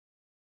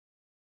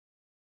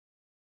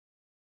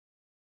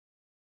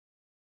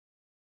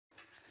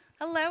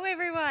Hello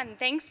everyone,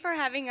 thanks for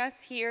having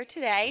us here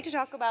today to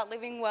talk about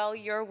living well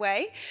your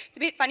way. It's a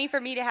bit funny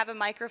for me to have a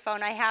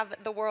microphone. I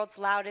have the world's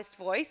loudest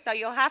voice, so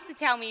you'll have to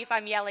tell me if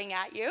I'm yelling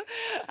at you.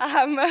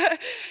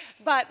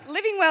 But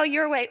living well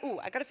your way, ooh,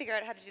 I gotta figure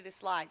out how to do the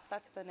slides.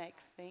 That's the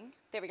next thing.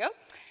 There we go.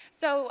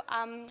 So,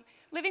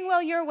 Living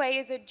Well Your Way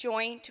is a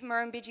joint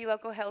Murrumbidgee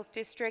Local Health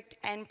District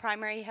and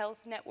Primary Health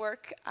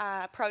Network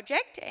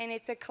project, and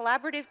it's a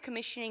collaborative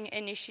commissioning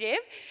initiative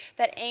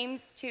that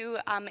aims to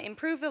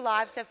improve the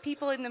lives of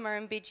people in the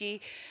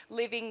Murrumbidgee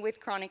living with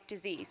chronic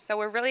disease. So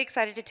we're really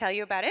excited to tell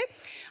you about it.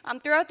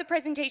 Throughout the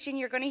presentation,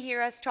 you're going to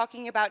hear us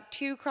talking about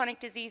two chronic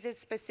diseases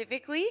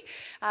specifically,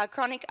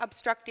 chronic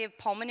obstructive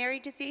pulmonary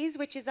disease,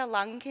 which is a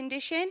lung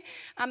condition,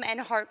 and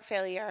heart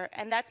failure.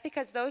 And that's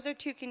because those are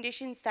two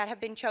conditions that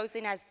have been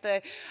chosen as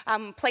the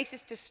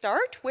places to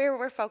start, where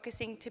we're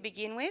focusing to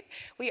begin with.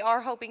 We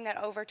are hoping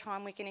that over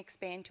time we can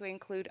expand to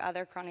include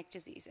other chronic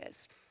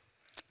diseases.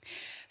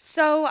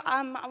 So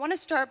I want to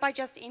start by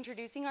just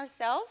introducing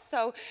ourselves.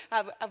 So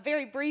a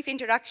very brief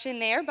introduction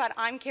there, but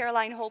I'm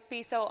Caroline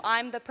Holtby, so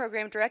I'm the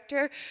program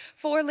director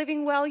for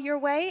Living Well Your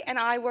Way, and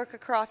I work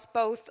across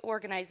both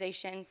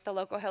organizations, the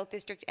local health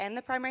district and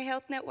the primary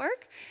health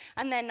network.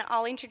 And then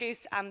I'll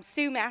introduce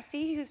Sue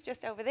Massey, who's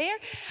just over there,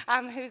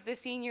 who's the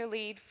senior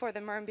lead for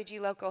the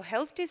Murrumbidgee Local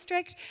Health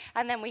District.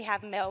 And then we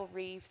have Mel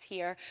Reeves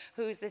here,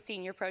 who's the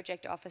senior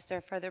project officer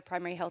for the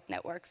primary health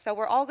network. So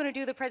we're all going to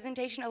do the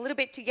presentation a little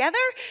bit together.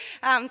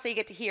 So you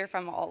get to hear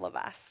from all of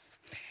us.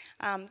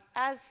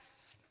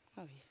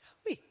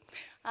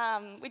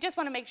 We just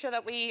want to make sure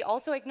that we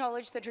also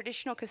acknowledge the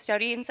traditional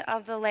custodians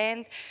of the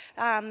land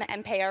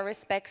and pay our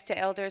respects to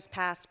elders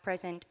past,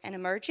 present, and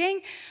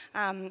emerging.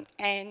 I'll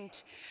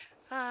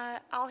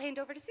hand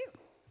over to Sue.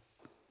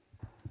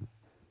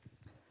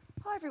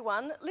 Hi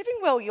everyone. Living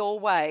Well Your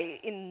Way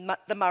in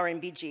the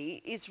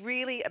Murrumbidgee is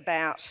really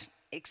about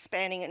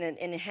expanding and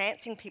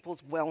enhancing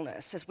people's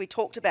wellness. As we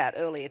talked about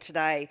earlier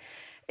today,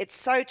 it's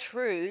so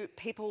true,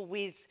 people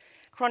with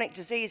chronic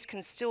disease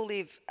can still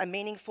live a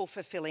meaningful,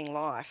 fulfilling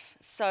life.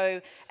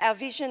 So our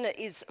vision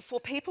is for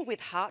people with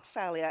heart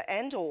failure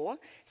and or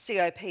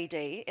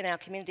COPD in our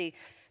community,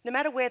 no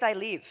matter where they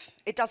live,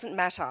 it doesn't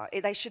matter.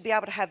 They should be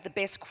able to have the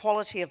best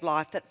quality of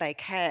life that they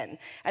can.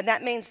 And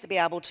that means to be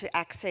able to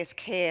access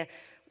care,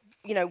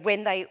 you know,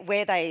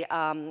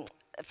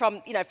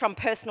 from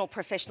personal,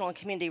 professional and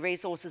community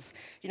resources,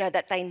 you know,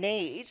 that they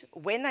need,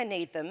 when they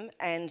need them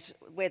and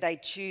where they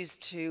choose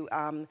to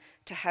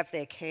have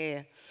their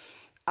care.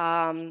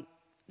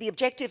 The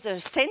objectives are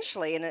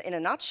essentially, in a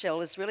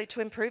nutshell, is really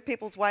to improve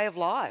people's way of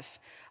life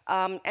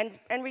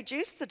and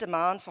reduce the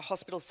demand for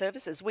hospital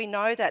services. We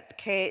know that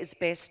care is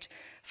best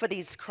for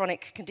these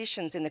chronic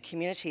conditions in the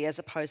community as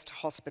opposed to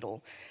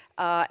hospital,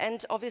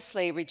 and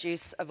obviously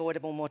reduce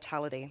avoidable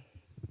mortality.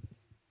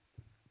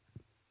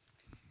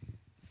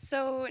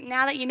 So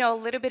now that you know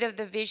a little bit of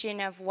the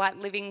vision of what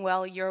Living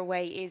Well Your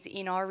Way is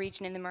in our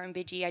region in the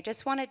Murrumbidgee, I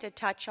just wanted to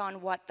touch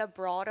on what the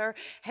broader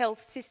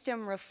health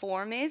system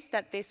reform is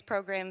that this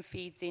program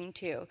feeds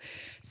into.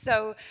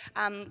 So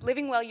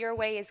Living Well Your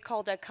Way is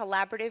called a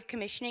collaborative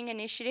commissioning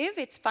initiative.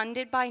 It's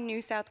funded by New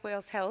South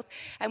Wales Health,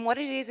 and what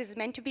it is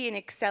meant to be an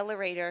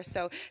accelerator,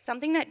 so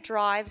something that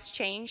drives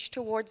change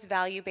towards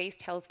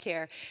value-based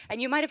healthcare.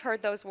 And you might have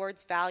heard those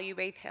words,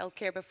 value-based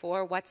healthcare,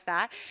 before. What's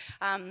that?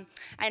 And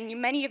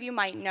many of you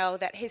might know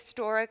that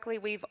historically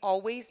we've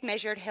always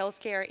measured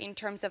healthcare in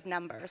terms of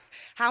numbers.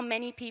 How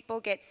many people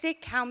get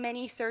sick, how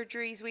many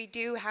surgeries we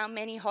do, how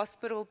many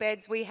hospital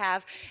beds we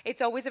have.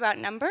 It's always about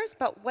numbers,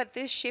 but what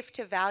this shift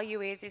to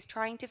value is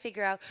trying to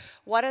figure out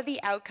what are the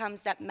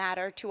outcomes that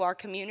matter to our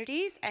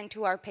communities and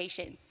to our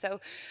patients.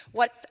 So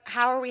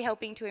how are we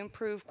helping to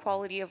improve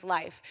quality of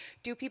life?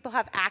 Do people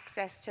have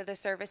access to the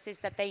services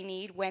that they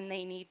need when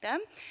they need them?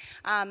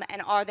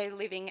 And are they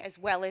living as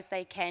well as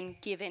they can,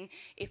 given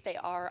if they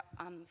are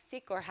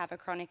sick or have a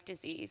chronic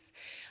disease?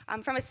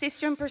 From a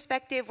system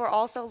perspective, we're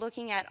also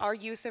looking at our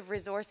use of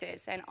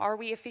resources and are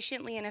we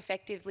efficiently and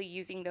effectively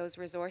using those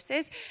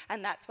resources,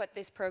 and that's what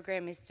this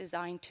program is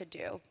designed to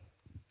do.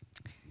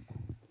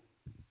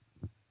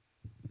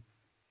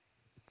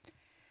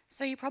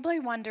 So you're probably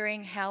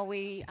wondering how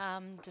we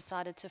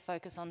decided to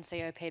focus on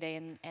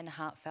COPD and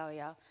heart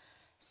failure.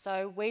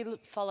 So we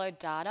followed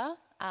data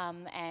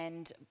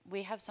and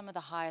we have some of the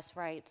highest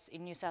rates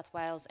in New South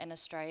Wales and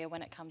Australia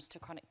when it comes to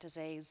chronic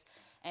disease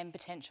and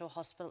potential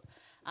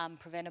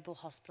preventable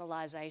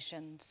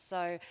hospitalisations.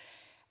 So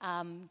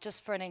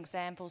just for an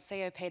example,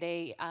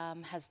 COPD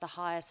has the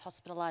highest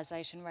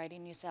hospitalisation rate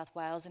in New South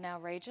Wales in our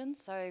region,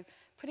 so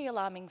pretty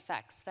alarming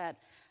facts that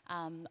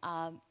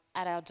are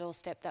at our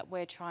doorstep that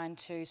we're trying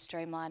to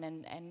streamline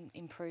and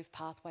improve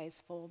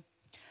pathways for.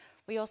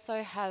 We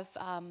also have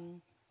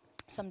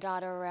some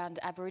data around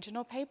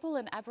Aboriginal people,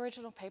 and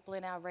Aboriginal people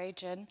in our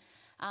region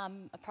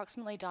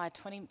approximately die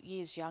 20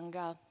 years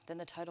younger than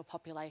the total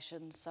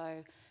population,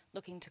 so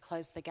looking to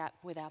close the gap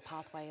with our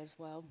pathway as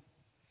well.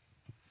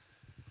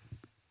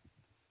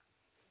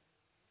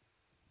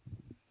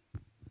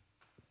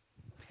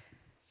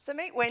 So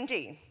meet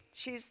Wendy.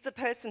 She's the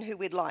person who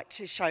we'd like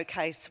to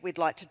showcase, we'd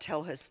like to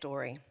tell her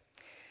story.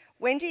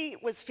 Wendy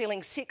was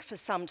feeling sick for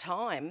some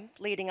time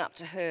leading up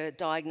to her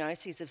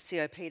diagnoses of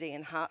COPD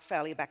and heart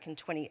failure back in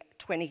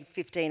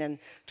 2015 and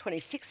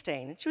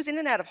 2016. She was in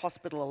and out of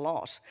hospital a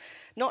lot,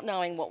 not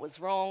knowing what was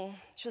wrong.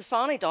 She was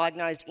finally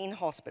diagnosed in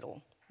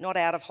hospital, not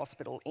out of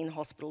hospital, in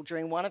hospital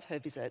during one of her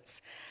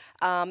visits,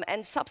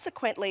 and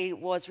subsequently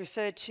was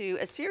referred to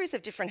a series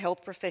of different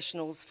health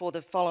professionals for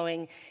the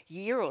following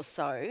year or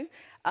so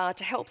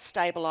to help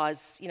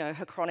stabilise,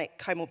 her chronic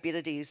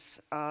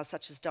comorbidities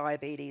such as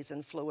diabetes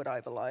and fluid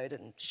overload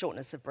and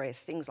shortness of breath,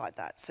 things like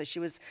that. So she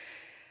was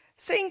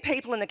seeing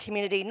people in the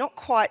community, not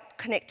quite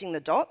connecting the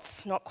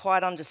dots, not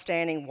quite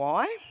understanding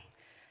why,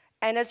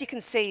 and as you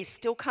can see,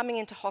 still coming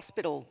into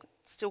hospital,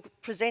 still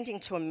presenting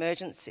to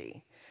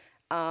emergency.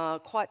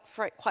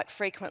 Quite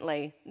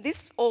frequently.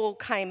 This all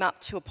came up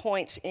to a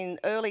point in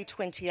early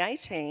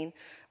 2018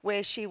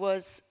 where she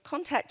was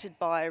contacted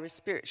by a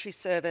respiratory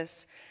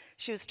service.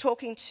 She was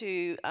talking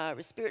to a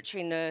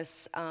respiratory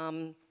nurse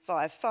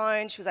via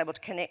phone. She was able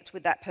to connect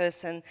with that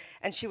person,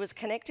 and she was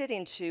connected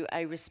into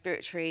a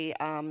respiratory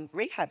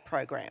rehab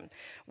program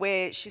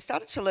where she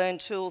started to learn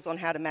tools on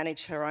how to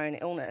manage her own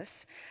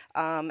illness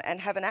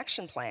and have an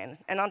action plan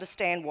and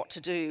understand what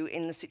to do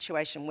in the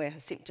situation where her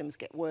symptoms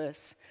get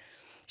worse.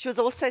 She was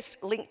also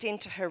linked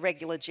into her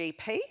regular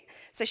GP,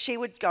 so she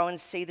would go and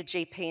see the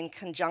GP in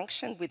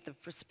conjunction with the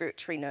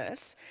respiratory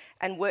nurse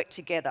and work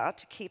together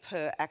to keep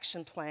her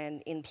action plan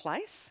in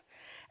place.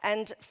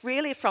 And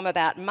really from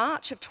about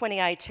March of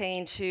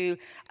 2018 to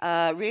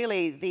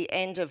really the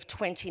end of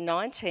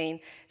 2019,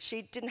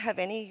 she didn't have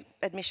any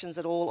admissions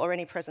at all or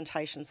any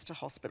presentations to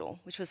hospital,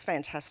 which was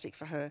fantastic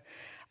for her.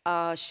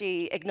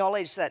 She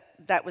acknowledged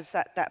that was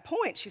at that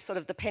point,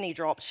 the penny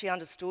dropped. She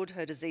understood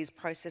her disease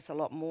process a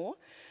lot more.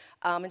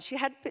 And she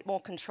had a bit more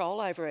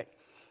control over it.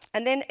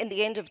 And then in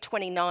the end of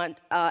 2019,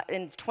 at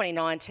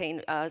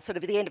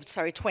the end of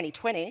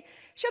 2020,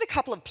 she had a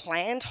couple of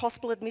planned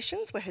hospital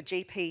admissions where her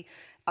GP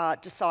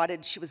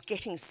decided she was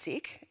getting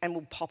sick and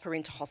would pop her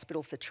into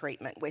hospital for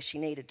treatment where she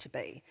needed to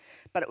be.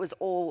 But it was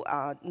all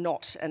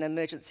not an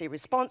emergency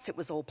response, it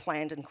was all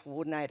planned and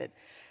coordinated.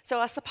 So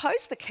I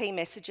suppose the key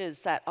messages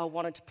that I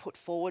wanted to put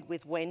forward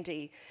with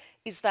Wendy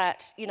is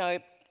that,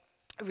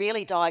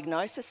 really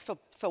diagnosis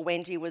for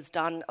Wendy was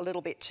done a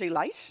little bit too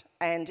late,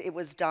 and it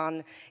was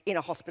done in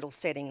a hospital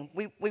setting.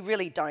 We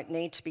really don't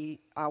need to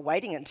be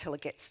waiting until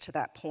it gets to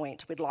that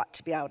point. We'd like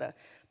to be able to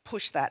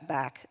push that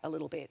back a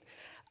little bit.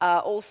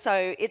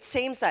 Also, it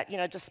seems that,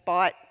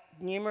 despite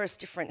numerous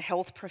different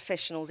health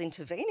professionals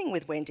intervening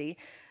with Wendy,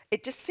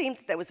 it just seemed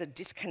that there was a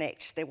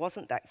disconnect. There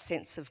wasn't that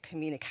sense of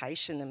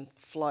communication and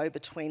flow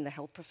between the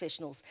health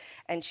professionals,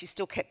 and she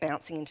still kept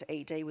bouncing into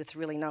ED with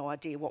really no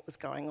idea what was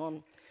going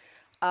on.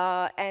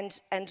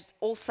 And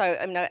also,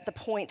 at the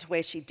point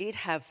where she did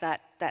have the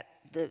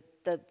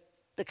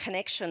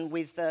connection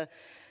with the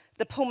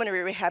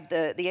pulmonary rehab,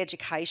 the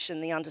education,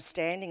 the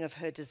understanding of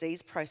her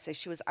disease process,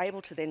 she was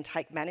able to then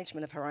take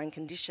management of her own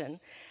condition.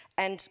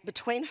 And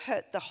between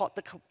her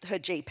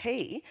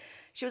GP,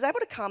 she was able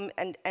to come,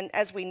 and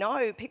as we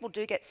know, people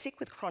do get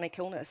sick with chronic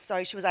illness,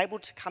 so she was able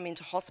to come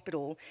into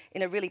hospital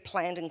in a really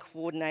planned and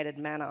coordinated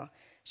manner.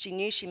 She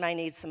knew she may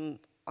need some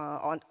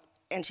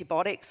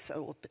antibiotics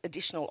or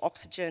additional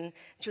oxygen.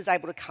 She was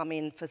able to come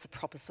in for the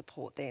proper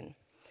support then.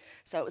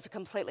 So it was a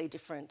completely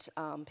different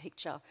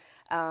picture.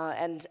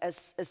 And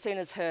as soon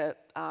as her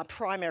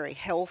primary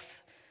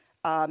health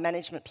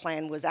management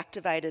plan was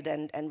activated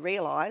and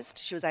realised,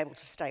 she was able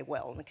to stay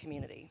well in the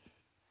community.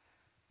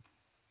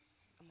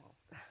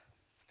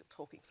 Still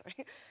talking, sorry.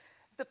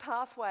 The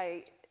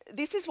pathway,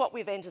 this is what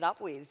we've ended up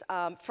with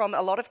from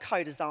a lot of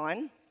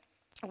co-design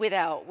with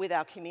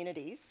our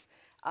communities.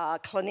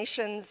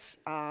 Clinicians,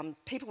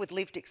 people with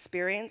lived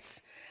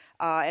experience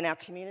in our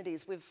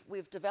communities,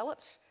 we've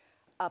developed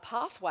a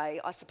pathway,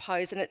 I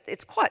suppose, and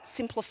it's quite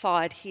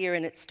simplified here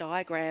in its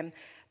diagram,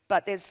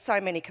 but there's so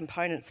many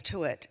components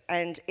to it,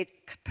 and it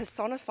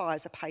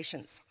personifies a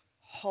patient's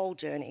whole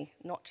journey,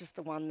 not just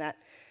the one that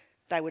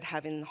they would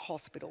have in the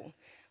hospital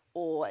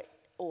or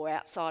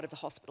outside of the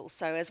hospital.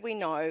 So as we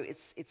know,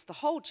 it's the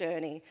whole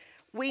journey.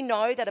 We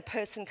know that a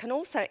person can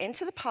also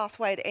enter the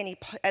pathway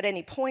at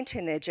any point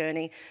in their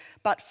journey,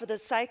 but for the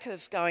sake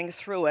of going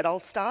through it, I'll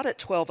start at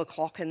 12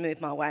 o'clock and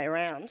move my way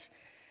around.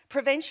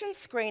 Prevention,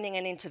 screening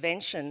and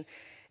intervention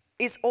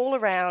is all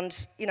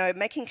around,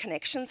 making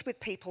connections with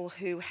people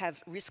who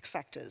have risk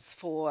factors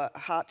for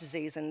heart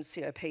disease and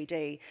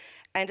COPD,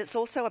 and it's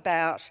also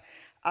about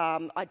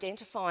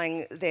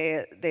identifying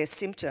their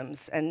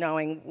symptoms and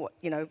knowing what,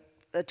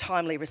 a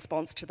timely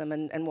response to them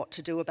and what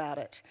to do about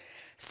it.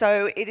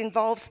 So it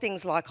involves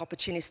things like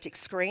opportunistic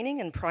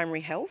screening and primary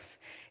health.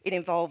 It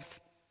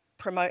involves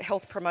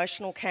health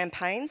promotional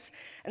campaigns,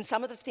 and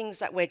some of the things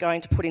that we're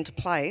going to put into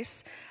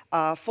place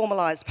are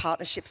formalised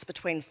partnerships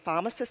between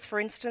pharmacists, for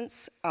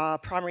instance,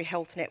 primary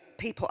health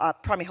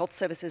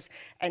services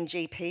and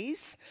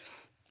GPs,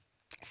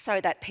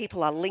 so that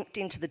people are linked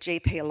into the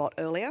GP a lot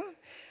earlier.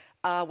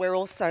 We're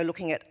also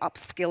looking at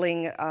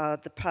upskilling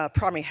the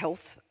primary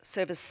health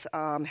service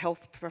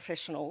health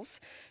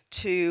professionals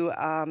to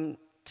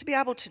be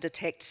able to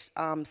detect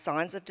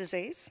signs of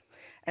disease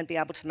and be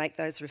able to make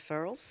those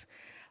referrals.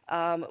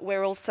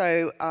 We're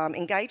also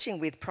engaging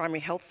with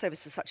primary health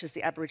services such as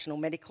the Aboriginal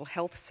Medical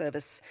Health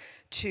Service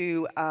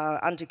to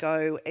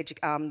undergo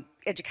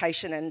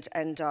education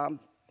and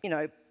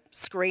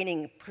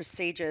screening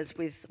procedures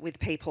with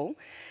people,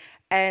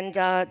 and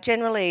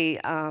generally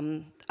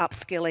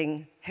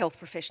upskilling health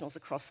professionals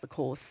across the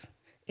course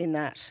in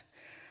that.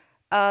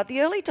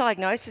 The early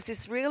diagnosis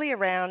is really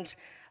around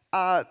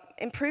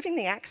improving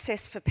the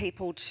access for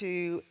people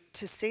to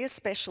see a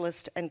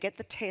specialist and get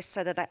the test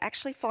so that they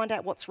actually find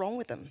out what's wrong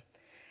with them.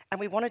 And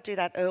we want to do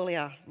that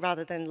earlier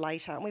rather than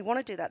later. And we want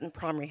to do that in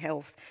primary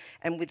health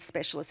and with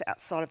specialists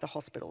outside of the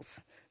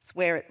hospitals. It's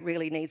where it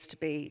really needs to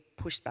be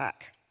pushed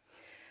back.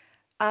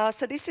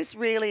 So this is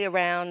really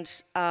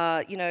around,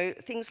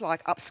 things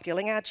like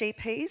upskilling our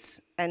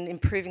GPs and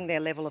improving their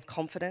level of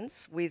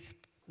confidence with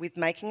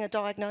making a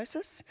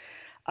diagnosis.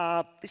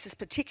 This is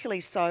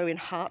particularly so in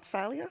heart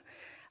failure.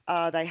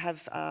 They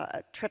have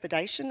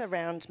trepidation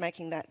around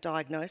making that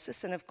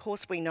diagnosis, and of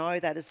course we know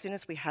that as soon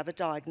as we have a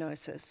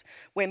diagnosis,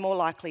 we're more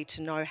likely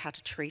to know how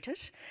to treat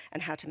it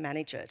and how to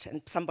manage it,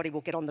 and somebody will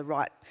get on the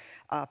right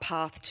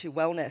path to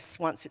wellness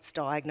once it's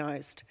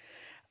diagnosed.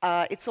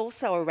 It's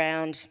also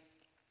around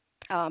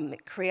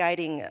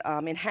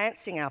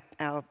enhancing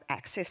our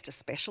access to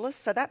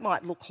specialists. So that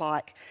might look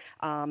like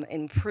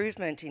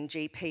improvement in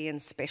GP and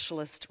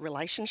specialist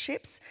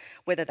relationships,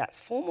 whether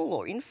that's formal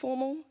or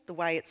informal, the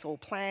way it's all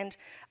planned,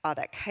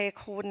 that care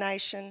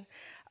coordination,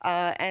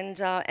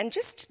 and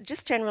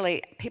just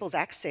generally people's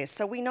access.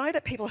 So we know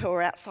that people who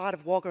are outside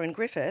of Wagga and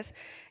Griffith,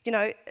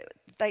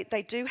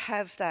 they do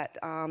have that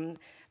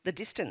the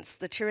distance,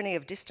 the tyranny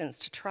of distance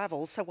to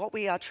travel. So what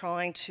we are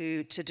trying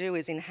to do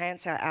is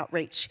enhance our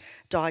outreach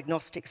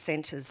diagnostic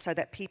centres so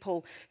that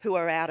people who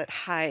are out at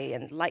Hay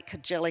and Lake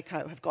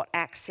Kajelico have got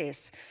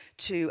access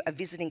to a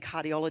visiting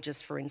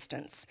cardiologist, for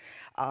instance.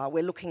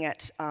 We're looking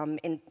at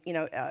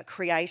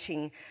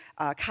creating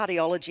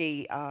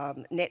cardiology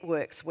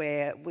networks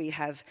where we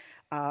have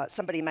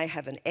somebody may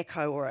have an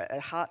echo or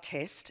a heart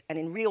test, and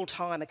in real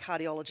time a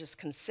cardiologist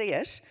can see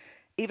it,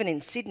 even in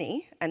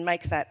Sydney, and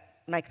make that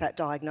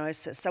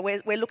diagnosis. So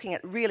we're looking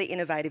at really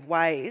innovative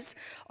ways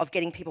of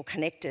getting people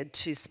connected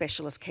to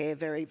specialist care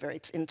very,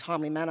 very in a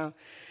timely manner.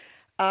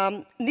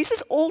 This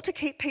is all to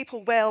keep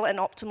people well and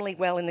optimally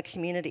well in the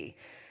community.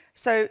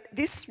 So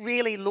this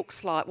really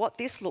looks like, what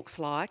this looks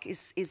like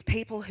is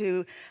people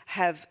who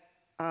have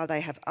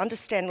they have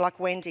understanding, like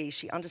Wendy,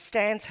 she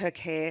understands her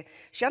care,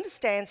 she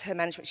understands her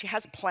management, she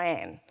has a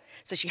plan.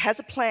 So she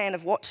has a plan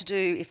of what to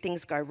do if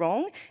things go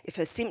wrong, if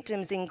her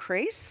symptoms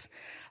increase,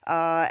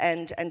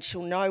 and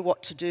she'll know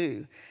what to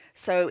do.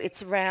 So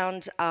it's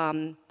around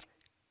a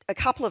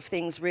couple of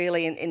things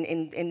really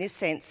in this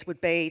sense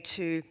would be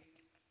to,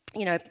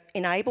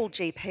 enable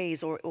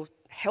GPs or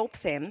help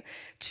them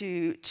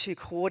to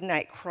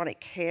coordinate chronic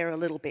care a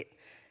little bit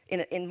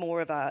in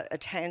more of a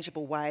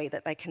tangible way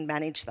that they can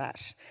manage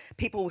that.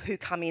 People who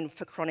come in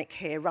for chronic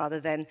care rather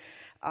than,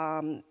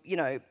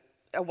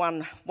 a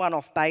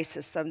one-off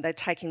basis, so they're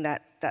taking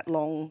that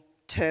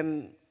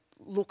long-term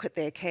look at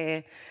their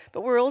care.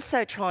 But we're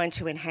also trying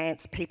to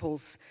enhance people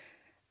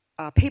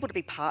to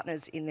be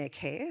partners in their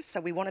care. So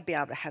we want to be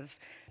able to have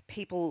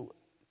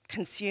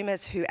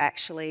consumers who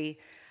actually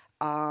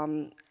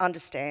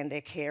understand their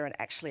care and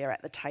actually are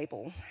at the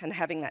table and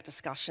having that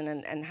discussion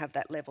and have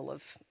that level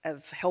of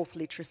health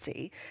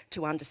literacy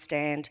to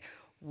understand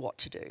what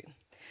to do.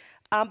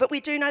 But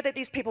we do know that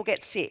these people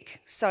get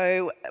sick,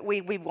 so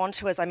we want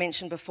to, as I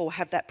mentioned before,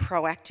 have that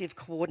proactive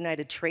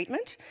coordinated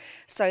treatment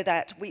so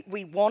that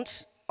we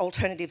want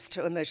alternatives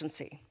to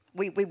emergency.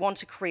 We want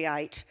to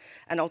create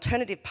an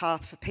alternative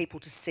path for people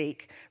to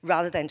seek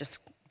rather than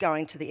just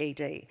going to the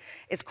ED.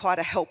 It's quite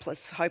a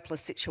helpless,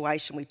 hopeless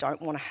situation we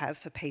don't want to have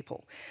for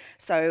people.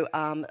 So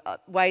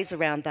ways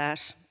around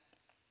that.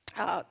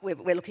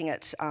 We're looking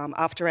at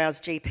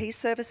after-hours GP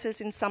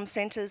services in some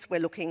centres.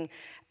 We're looking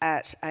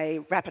at a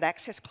rapid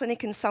access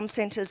clinic in some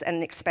centres and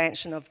an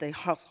expansion of the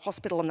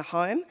hospital and the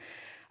home.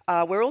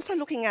 We're also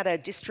looking at a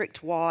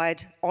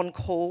district-wide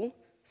on-call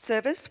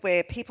service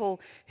where people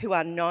who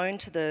are known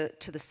to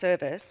the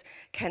service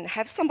can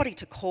have somebody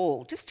to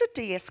call just to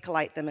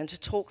de-escalate them and to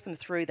talk them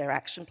through their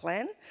action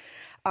plan.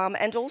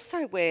 And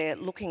also we're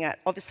looking at,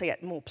 obviously,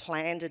 at more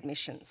planned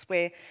admissions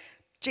where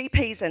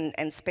GPs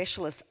and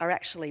specialists are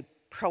actually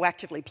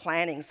proactively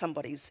planning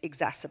somebody's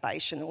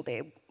exacerbation or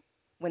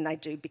when they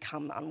do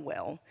become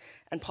unwell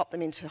and pop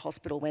them into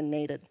hospital when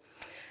needed.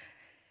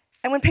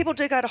 And when people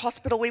do go to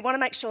hospital, we want to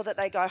make sure that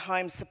they go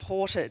home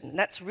supported, and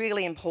that's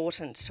really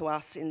important to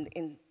us.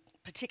 In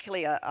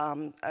particularly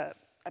a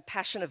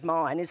passion of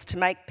mine is to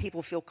make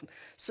people feel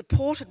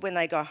supported when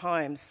they go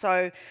home.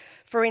 So,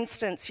 for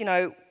instance,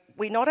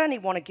 we not only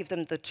want to give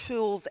them the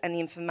tools and the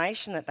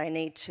information that they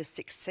need to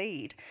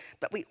succeed,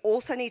 but we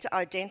also need to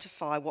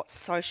identify what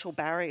social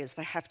barriers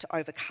they have to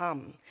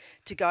overcome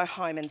to go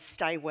home and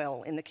stay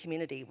well in the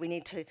community. We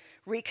need to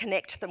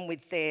reconnect them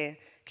with their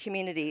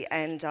community,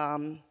 and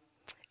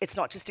it's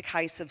not just a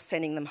case of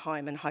sending them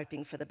home and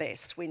hoping for the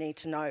best. We need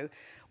to know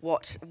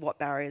what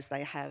barriers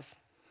they have.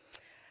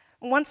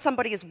 Once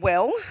somebody is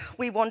well,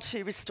 we want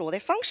to restore their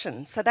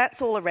function. So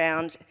that's all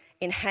around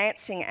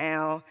enhancing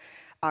our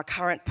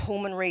current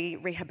pulmonary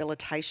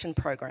rehabilitation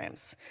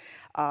programs.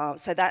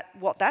 So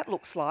what that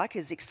looks like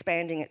is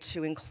expanding it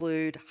to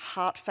include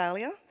heart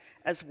failure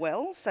as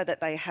well, so that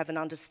they have an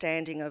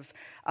understanding of,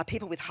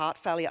 people with heart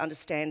failure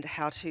understand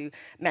how to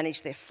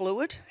manage their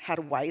fluid, how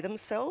to weigh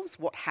themselves,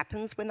 what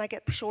happens when they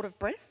get short of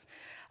breath.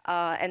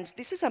 And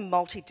this is a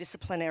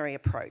multidisciplinary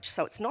approach.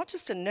 So it's not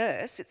just a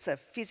nurse, it's a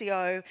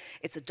physio,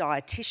 it's a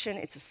dietitian,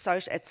 it's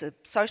a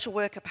social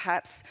worker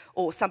perhaps,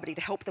 or somebody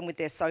to help them with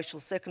their social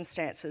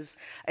circumstances.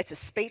 It's a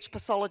speech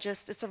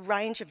pathologist, it's a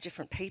range of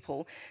different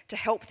people to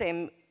help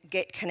them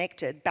get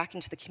connected back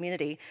into the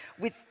community.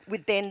 With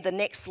then the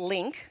next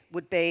link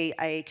would be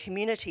a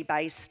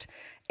community-based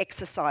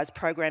exercise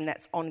program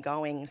that's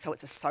ongoing, so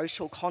it's a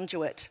social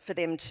conduit for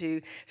them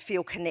to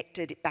feel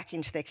connected back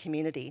into their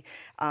community.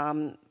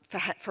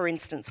 For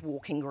instance,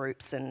 walking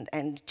groups and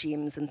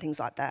gyms and things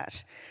like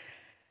that.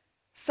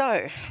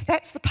 So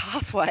that's the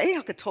pathway.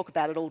 I could talk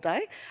about it all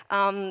day.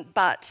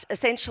 But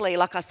essentially,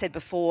 like I said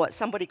before,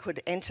 somebody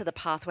could enter the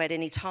pathway at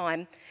any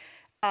time.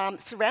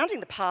 Surrounding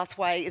the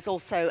pathway is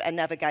also a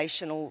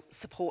navigational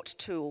support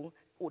tool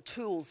or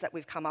tools that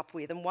we've come up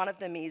with, and one of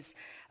them is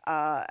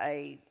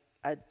a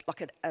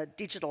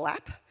digital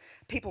app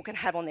people can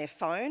have on their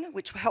phone,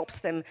 which helps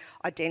them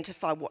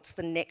identify what's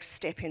the next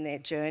step in their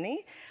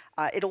journey.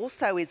 It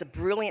also is a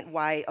brilliant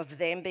way of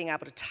them being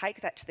able to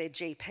take that to their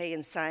GP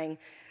and saying,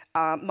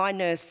 my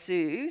nurse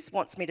Suze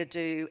wants me to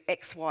do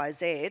X, Y,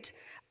 Z,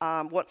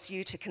 wants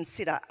you to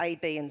consider A,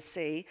 B and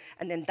C,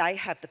 and then they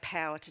have the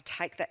power to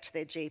take that to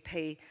their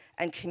GP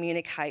and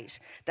communicate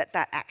that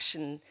that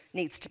action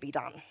needs to be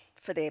done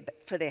for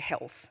their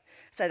health.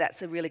 So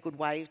that's a really good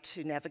way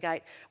to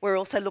navigate. We're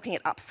also looking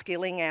at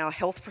upskilling our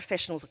health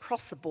professionals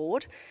across the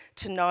board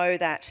to know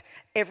that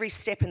every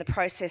step in the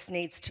process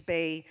needs to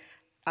be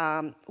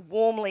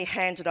warmly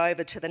handed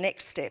over to the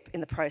next step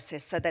in the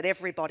process so that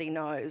everybody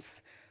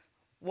knows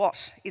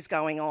what is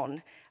going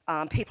on.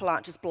 People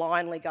aren't just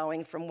blindly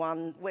going from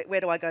one, where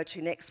do I go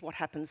to next, what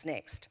happens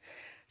next?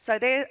 So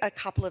there are a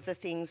couple of the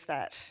things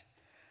that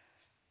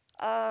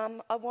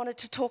I wanted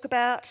to talk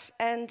about,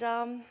 and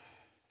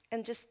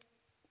just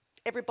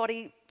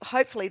everybody,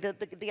 hopefully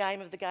the aim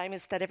of the game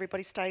is that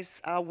everybody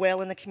stays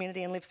well in the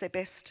community and lives their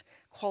best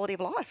quality of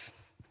life.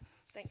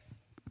 Thanks.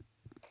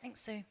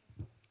 Thanks, Sue.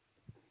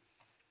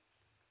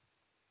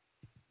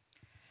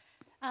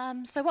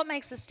 So what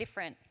makes us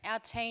different? Our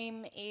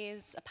team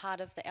is a part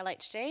of the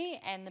LHG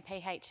and the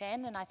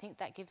PHN, and I think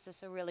that gives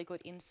us a really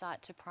good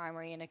insight to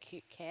primary and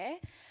acute care.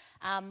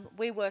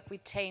 We work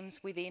with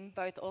teams within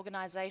both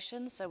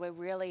organisations, so we're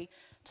really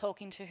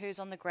talking to who's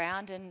on the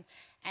ground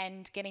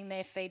and getting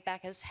their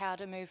feedback as how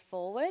to move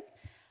forward.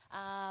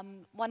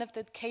 One of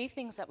the key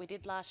things that we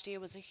did last year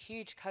was a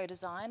huge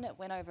co-design. It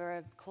went over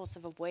a course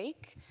of a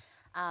week.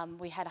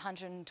 We had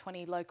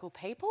 120 local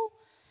people.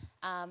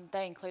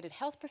 They included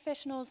health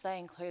professionals, they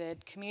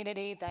included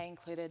community, they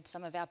included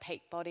some of our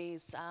peak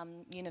bodies,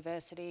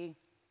 university,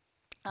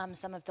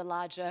 some of the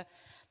larger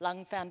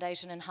lung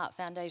foundation and heart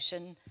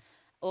foundation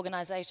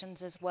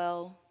organisations as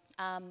well.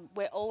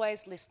 We're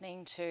always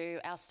listening to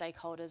our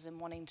stakeholders and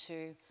wanting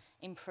to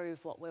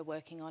improve what we're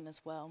working on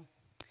as well.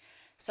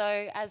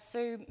 So as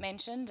Sue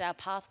mentioned, our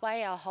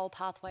whole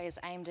pathway is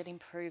aimed at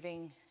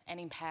improving and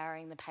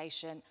empowering the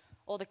patient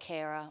or the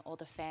carer or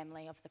the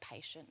family of the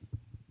patient.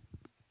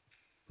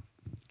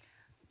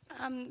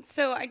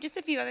 So just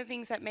a few other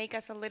things that make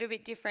us a little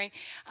bit different.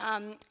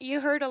 You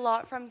heard a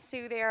lot from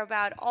Sue there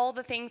about all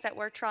the things that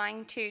we're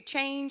trying to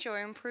change or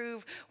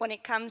improve when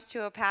it comes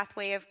to a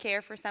pathway of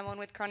care for someone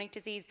with chronic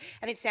disease,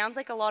 and it sounds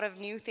like a lot of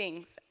new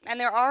things. And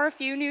there are a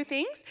few new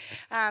things.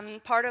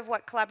 Part of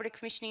what collaborative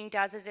commissioning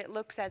does is it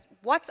looks at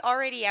what's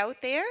already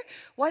out there,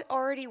 what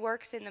already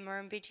works in the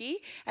Murrumbidgee,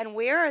 and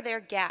where are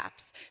there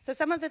gaps. So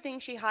some of the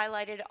things she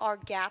highlighted are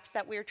gaps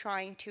that we're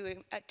trying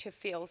to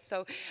fill.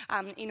 So,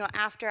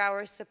 after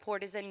hours support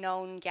is a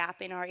known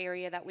gap in our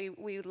area that we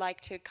would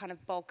like to kind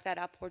of bulk that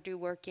up or do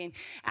work in.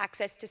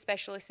 Access to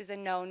specialists is a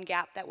known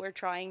gap that we're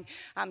trying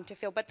to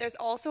fill. But there's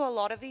also a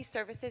lot of these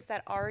services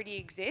that already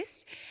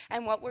exist,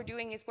 and what we're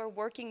doing is we're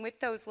working with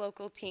those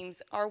local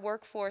teams, our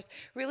workforce,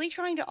 really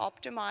trying to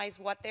optimize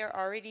what they're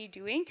already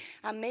doing,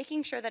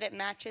 making sure that it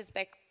matches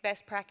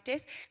best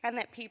practice and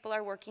that people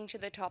are working to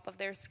the top of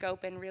their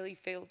scope and really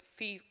feel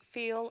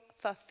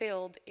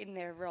fulfilled in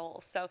their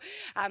role. So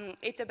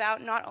it's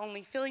about not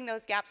only filling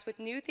those gaps with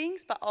new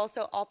things, but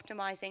also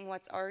optimizing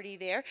what's already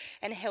there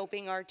and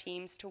helping our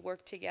teams to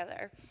work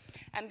together.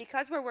 And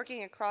because we're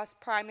working across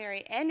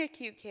primary and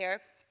acute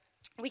care,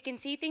 we can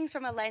see things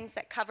from a lens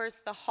that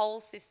covers the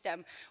whole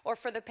system, or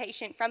for the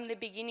patient from the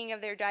beginning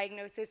of their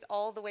diagnosis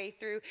all the way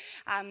through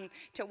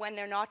to when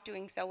they're not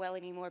doing so well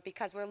anymore,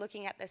 because we're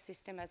looking at the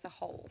system as a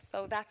whole.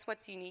 So that's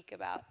what's unique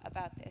about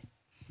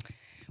this.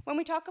 When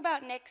we talk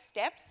about next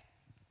steps,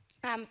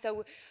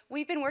 so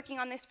we've been working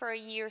on this for a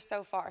year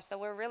so far, so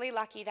we're really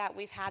lucky that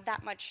we've had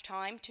that much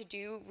time to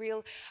do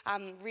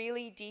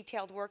really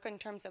detailed work in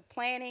terms of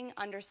planning,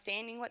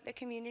 understanding what the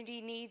community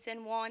needs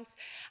and wants,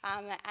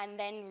 and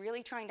then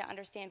really trying to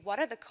understand what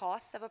are the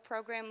costs of a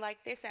program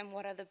like this and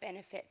what are the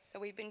benefits. So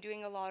we've been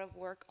doing a lot of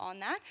work on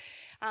that.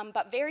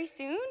 But very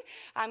soon,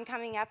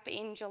 coming up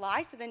in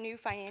July, so the new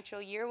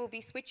financial year, we'll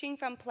be switching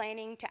from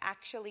planning to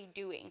actually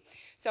doing.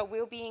 So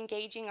we'll be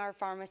engaging our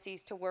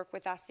pharmacies to work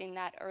with us in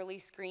that early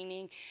screening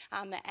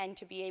and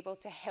to be able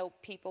to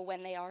help people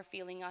when they are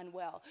feeling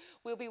unwell.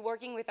 We'll be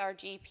working with our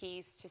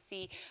GPs to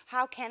see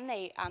how can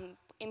they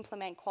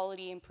implement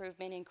quality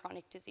improvement in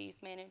chronic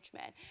disease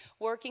management.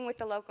 Working with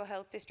the local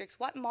health districts,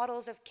 what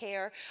models of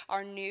care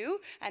are new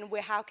and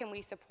how can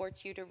we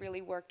support you to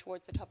really work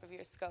towards the top of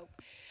your scope.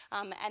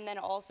 And then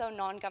also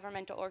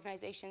non-governmental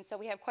organizations. So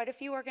we have quite a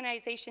few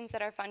organizations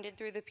that are funded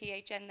through the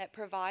PHN that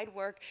provide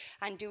work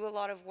and do a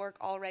lot of work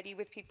already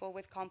with people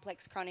with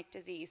complex chronic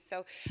disease.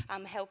 So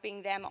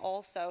helping them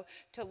also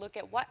to look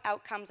at what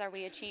outcomes are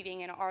we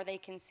achieving and are they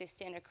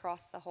consistent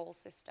across the whole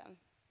system.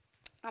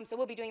 So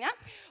we'll be doing that.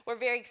 We're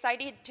very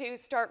excited to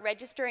start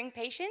registering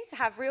patients,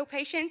 have real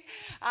patients,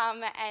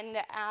 and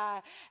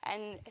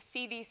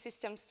see these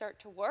systems start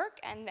to work,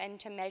 and then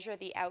to measure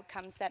the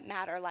outcomes that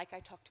matter, like I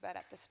talked about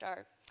at the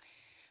start.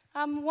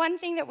 One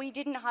thing that we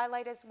didn't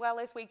highlight as well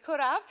as we could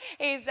have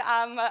is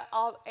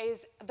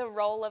the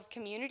role of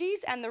communities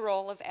and the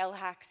role of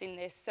LHACs in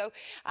this. So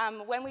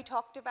when we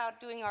talked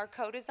about doing our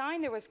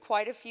co-design, there was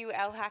quite a few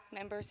LHAC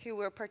members who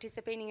were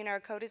participating in our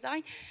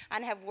co-design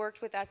and have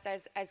worked with us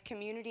as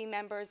community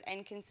members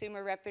and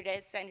consumer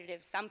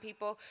representatives. Some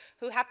people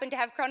who happen to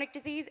have chronic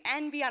disease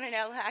and be on an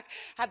LHAC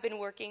have been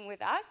working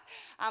with us,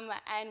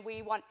 and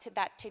we want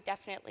that to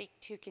definitely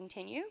to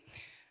continue.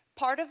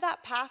 Part of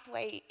that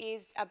pathway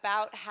is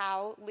about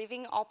how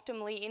living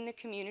optimally in the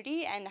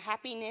community and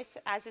happiness,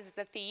 as is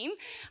the theme,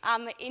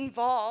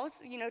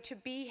 involves, to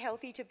be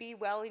healthy, to be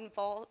well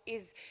involved,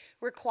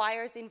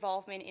 requires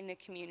involvement in the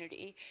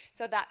community.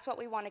 So that's what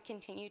we want to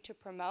continue to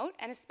promote,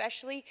 and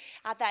especially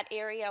at that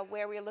area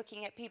where we're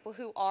looking at people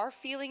who are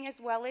feeling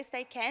as well as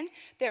they can,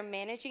 they're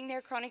managing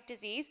their chronic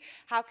disease.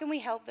 How can we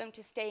help them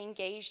to stay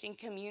engaged in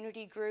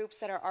community groups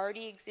that are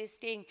already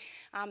existing,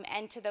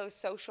 and to those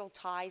social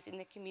ties in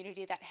the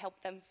community that help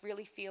them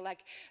really feel like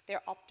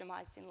they're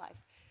optimized in life.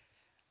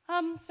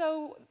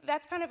 So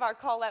that's kind of our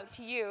call out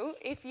to you.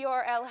 If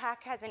your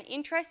LHAC has an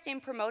interest in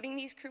promoting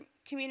these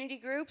community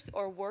groups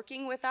or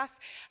working with us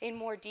in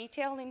more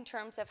detail in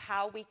terms of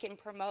how we can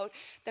promote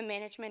the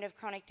management of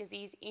chronic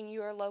disease in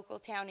your local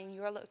town, in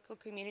your local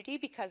community,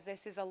 because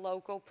this is a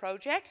local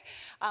project,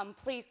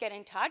 please get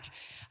in touch.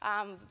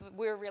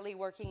 We're really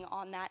working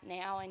on that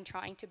now and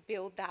trying to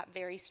build that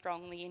very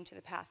strongly into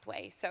the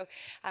pathway. So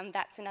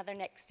that's another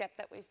next step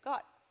that we've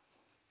got.